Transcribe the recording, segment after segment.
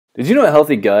Did you know a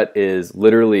healthy gut is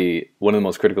literally one of the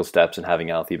most critical steps in having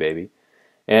a healthy baby?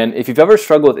 And if you've ever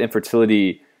struggled with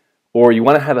infertility or you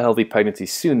want to have a healthy pregnancy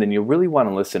soon, then you'll really want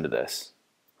to listen to this.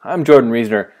 I'm Jordan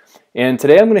Reasoner, and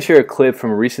today I'm going to share a clip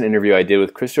from a recent interview I did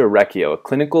with Christa Orecchio, a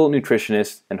clinical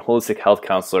nutritionist and holistic health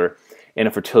counselor and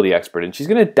a fertility expert. And she's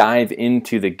going to dive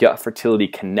into the gut-fertility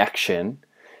connection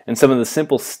and some of the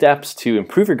simple steps to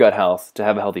improve your gut health to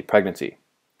have a healthy pregnancy.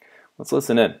 Let's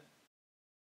listen in.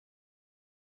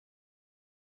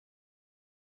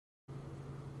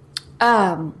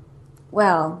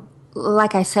 Well,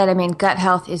 like I said, gut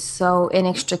health is so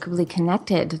inextricably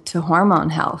connected to hormone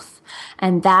health.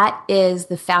 And that is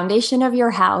the foundation of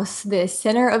your house, the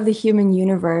center of the human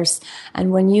universe.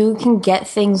 And when you can get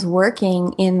things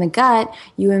working in the gut,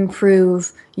 you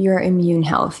improve your immune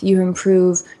health, you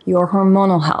improve your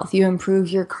hormonal health, you improve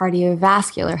your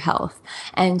cardiovascular health.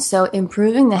 And so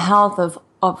improving the health of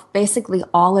basically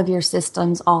all of your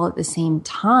systems all at the same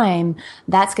time,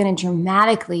 that's going to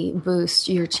dramatically boost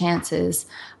your chances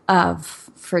of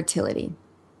fertility.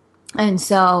 And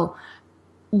so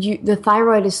the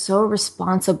thyroid is so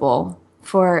responsible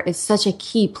it's such a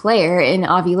key player in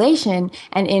ovulation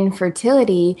and in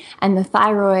fertility, and the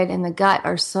thyroid and the gut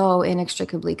are so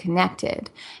inextricably connected.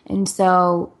 And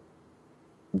so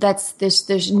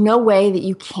there's no way that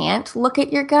you can't look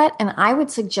at your gut. And I would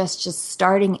suggest just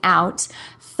starting out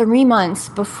 3 months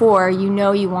before you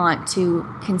want to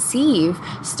conceive,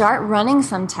 start running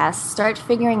some tests, start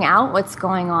figuring out what's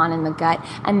going on in the gut,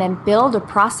 and then build a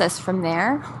process from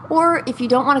there. Or if you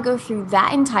don't want to go through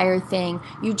that entire thing,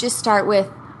 you just start with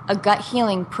a gut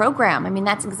healing program.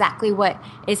 That's exactly what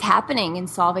is happening in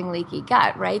Solving Leaky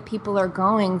Gut, right? People are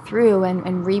going through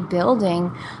and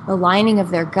rebuilding the lining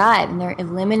of their gut, and they're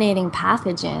eliminating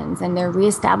pathogens, and they're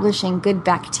reestablishing good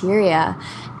bacteria.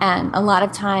 And a lot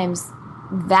of times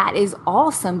that is all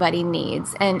somebody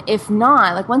needs. And if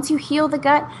not, like once you heal the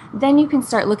gut, then you can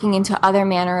start looking into other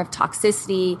manner of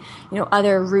toxicity,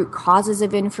 other root causes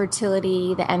of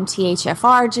infertility, the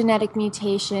MTHFR genetic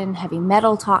mutation, heavy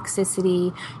metal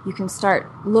toxicity. You can start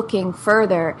looking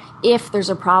further if there's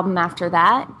a problem after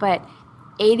that. But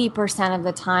 80% of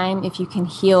the time, if you can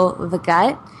heal the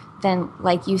gut, then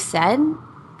like you said,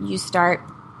 you start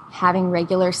having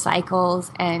regular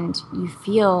cycles and you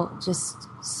feel just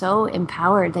so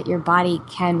empowered that your body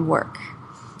can work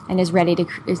and is ready to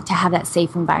have that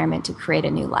safe environment to create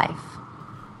a new life.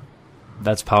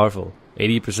 That's powerful.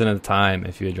 80% of the time,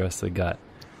 if you address the gut,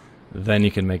 then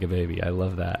you can make a baby. I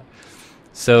love that.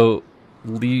 So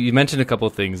you mentioned a couple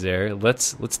of things there.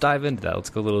 Let's dive into that.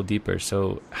 Let's go a little deeper.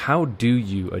 So how do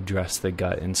you address the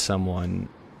gut in someone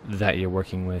that you're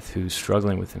working with who's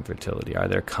struggling with infertility? Are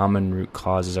there common root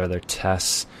causes? Are there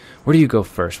tests? Where do you go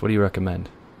first? What do you recommend?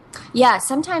 Yeah,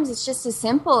 sometimes it's just as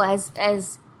simple as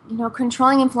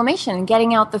controlling inflammation and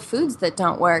getting out the foods that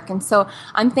don't work. And so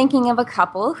I'm thinking of a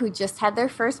couple who just had their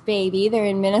first baby. They're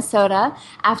in Minnesota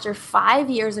after 5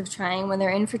 years of trying, when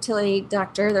their fertility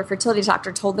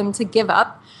doctor told them to give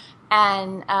up.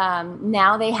 And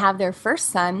now they have their first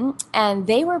son, and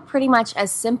they were pretty much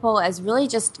as simple as really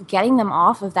just getting them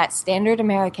off of that standard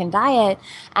American diet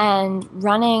and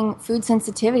running food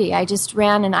sensitivity. I just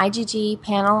ran an IgG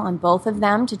panel on both of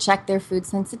them to check their food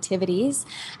sensitivities,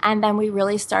 and then we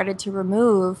really started to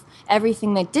remove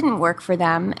everything that didn't work for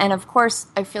them. And of course,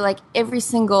 I feel like every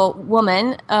single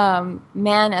woman,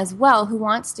 man as well, who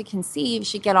wants to conceive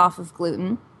should get off of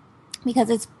gluten, because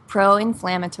it's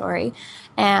pro-inflammatory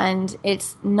and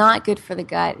it's not good for the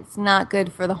gut. It's not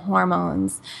good for the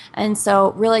hormones. And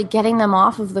so really getting them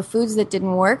off of the foods that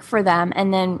didn't work for them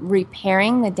and then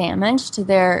repairing the damage to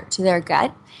their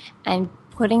gut and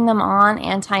putting them on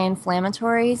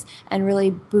anti-inflammatories and really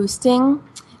boosting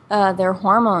their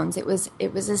hormones. It was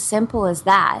as simple as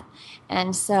that.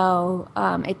 And so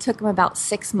it took them about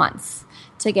 6 months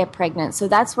to get pregnant. So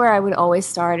that's where I would always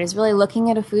start, is really looking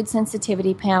at a food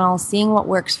sensitivity panel, seeing what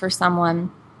works for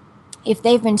someone. If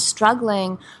they've been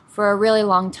struggling for a really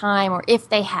long time, or if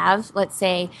they have, let's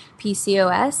say,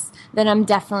 PCOS, then I'm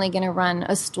definitely going to run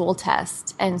a stool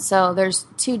test. And so there's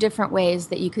 2 different ways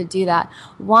that you could do that.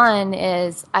 One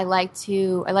is I like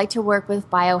to work with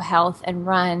BioHealth and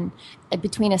run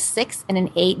between a 6 and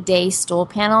an 8 day stool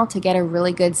panel to get a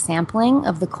really good sampling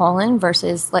of the colon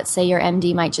versus, let's say, your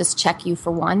MD might just check you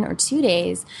for 1 or 2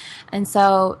 days. And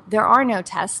so there are no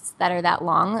tests that are that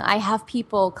long. I have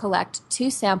people collect 2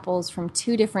 samples from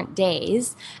 2 different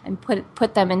days and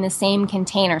put them in the same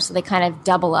container, so they kind of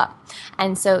double up.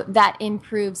 And so that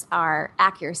improves our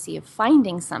accuracy of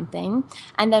finding something.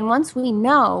 And then once we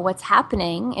know what's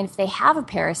happening, and if they have a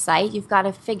parasite, you've got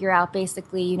to figure out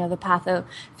basically, the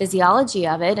pathophysiology physiology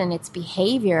of it and its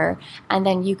behavior, and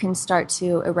then you can start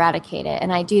to eradicate it.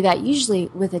 And I do that usually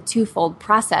with a twofold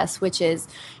process, which is,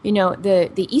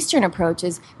 the Eastern approach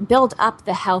is build up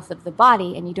the health of the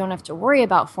body and you don't have to worry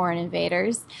about foreign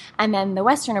invaders. And then the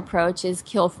Western approach is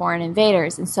kill foreign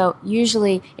invaders. And so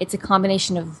usually it's a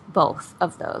combination of both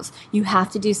of those. You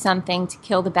have to do something to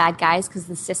kill the bad guys because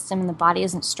the system and the body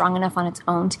isn't strong enough on its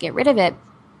own to get rid of it.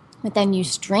 But then you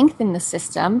strengthen the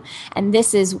system, and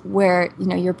this is where,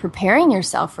 you're preparing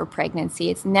yourself for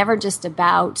pregnancy. It's never just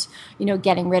about,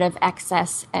 getting rid of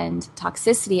excess and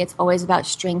toxicity. It's always about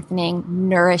strengthening,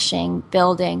 nourishing,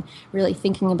 building, really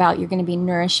thinking about you're going to be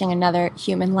nourishing another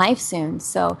human life soon.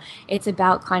 So it's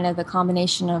about kind of the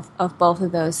combination of both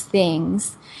of those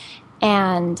things.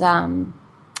 And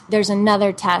there's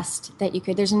another test that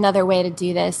there's another way to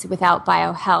do this without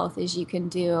biohealth is you can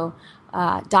do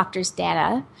doctor's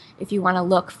data. If you want to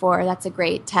look for, that's a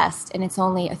great test. And it's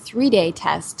only a 3-day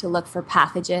test to look for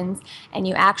pathogens. And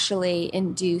you actually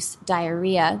induce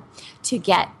diarrhea to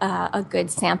get a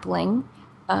good sampling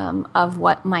of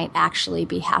what might actually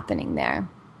be happening there.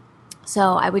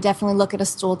 So I would definitely look at a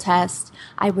stool test.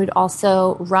 I would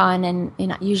also run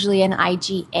usually an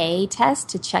IgA test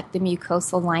to check the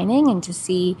mucosal lining and to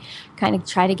see, kind of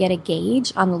try to get a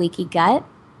gauge on leaky gut.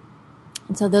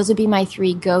 And so those would be my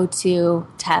 3 go-to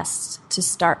tests to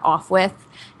start off with.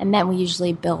 And then we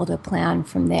usually build a plan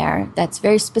from there that's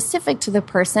very specific to the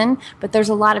person. But there's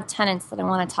a lot of tenets that I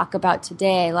want to talk about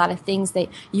today, a lot of things that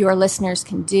your listeners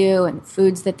can do and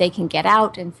foods that they can get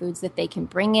out and foods that they can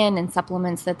bring in and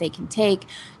supplements that they can take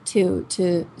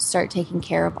to start taking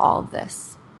care of all of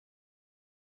this.